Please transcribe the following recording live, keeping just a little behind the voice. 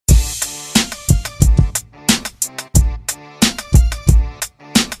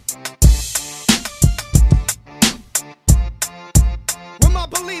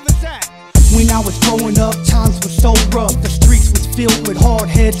was growing up, times were so rough. The streets was filled with hard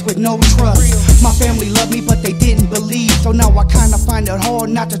heads with no trust. My family loved me, but they didn't believe. So now I kinda find it hard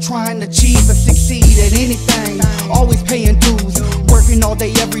not to try and achieve or succeed at anything. Always paying dues, working all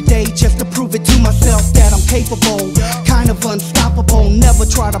day every day just to prove it to myself that I'm capable. Kind of unstoppable, never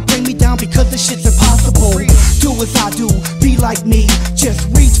try to bring me down because this shit's impossible. Do as I do, be like me, just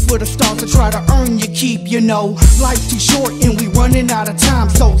reach for the stars to try to earn your keep. You know, life's too short and we running out of time,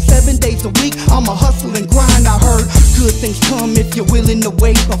 so 7 days a week I'ma hustle and grind. I heard good things come if you're willing to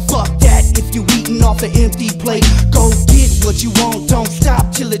wait, but fuck that if you eating off an empty plate. Go get what you want, don't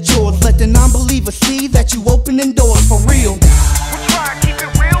stop till it's yours. Let the non-believer see that you opening doors for real. We'll try to keep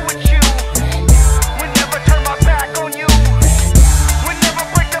it real with you. We'll never turn my back on you. We'll never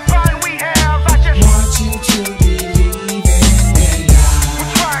break the bond we have. I just want you to believe in me.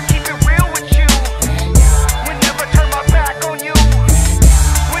 We'll try to keep it real with you. We'll never turn my back on you.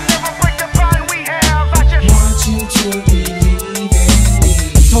 We'll never break the bond we have. I just want you to believe in me.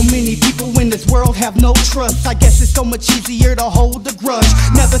 So many people in this world have no trust. I guess it's so much easier to hold a grudge.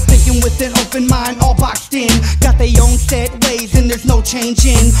 Never thinking with an open mind, all boxed in. Got their own set ways and there's no change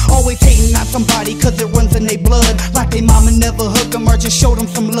in. Always hating on somebody cause it runs in their blood. Like they mama never hugged them or just showed them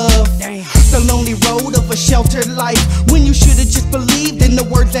some love. Damn. The lonely road of a sheltered life, when you should've just believed in the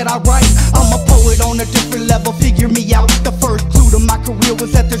words that I write. I'm a poet on a different level, figure me out. The first clue to my career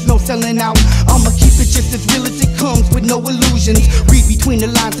was that there's no selling out. I'ma keep it just as real as it comes with no illusions. Read between the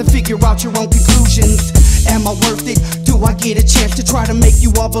lines and figure out your own conclusions. Am I worth it? Do I get a chance to try to make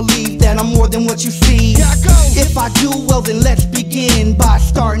you all believe that I'm more than what you see? If I do, well then let's begin by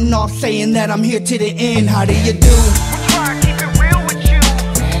starting off saying that I'm here to the end. How do you do? we'll try to keep it real with you.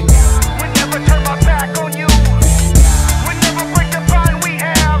 We'll never turn my back on you. We'll never break the bond we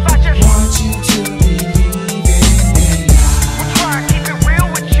have. I just Want you to believe in me. we'll try to keep it real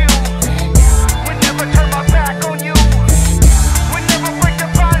with you. We'll never turn my back on you. We'll never break the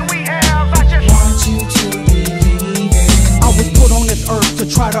bond we have. I just Want you to believe in me. I was put on this earth to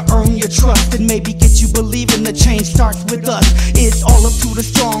try to earn your trust and maybe get you believing the change starts with us. It's all up to the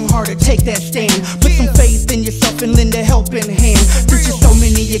strong heart to take that stand. Put some faith in yourself and lend a helping hand. There's just so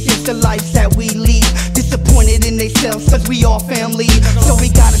many against the lives that we lead, disappointed in themselves cause we all family. So we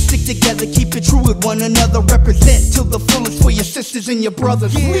gotta stick together, keep it true with one another. Represent to the fullest for your sisters and your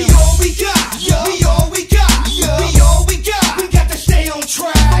brothers. We all we got, we all we got, we all we got. We got to stay on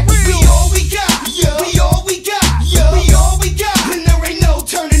track. We all we got, we all we got, we all we got. And there ain't no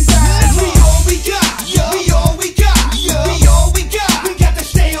turning back. We all we got, we all we got, we all we got. We got to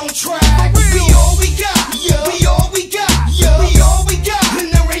stay on track. We all we got, we all we got, we all we got.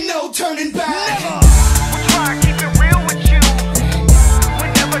 And there ain't no turning back. we'll try to keep it real with you.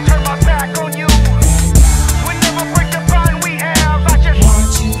 We'll never turn my back on you. We'll never break the bond we have. I just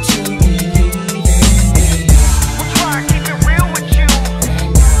Want you to believe in me. we'll try to keep it real with you.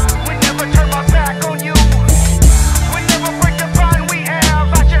 We'll never turn my back on you. We'll never break the bond we have.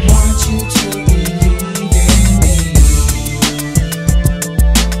 I just Want you to believe in me.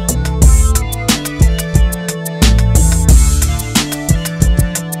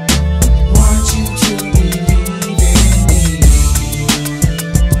 Want you to believe in me.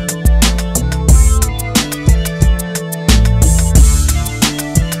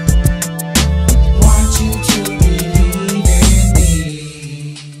 Want you to believe in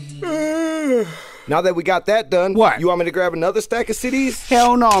me. Now that we got that done, What? You want me to grab another stack of CDs?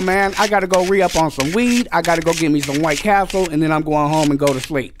 Hell no, man. I gotta go re-up on some weed. I gotta go get me some White Castle, and then I'm going home and go to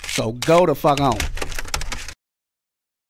sleep. So go the fuck on.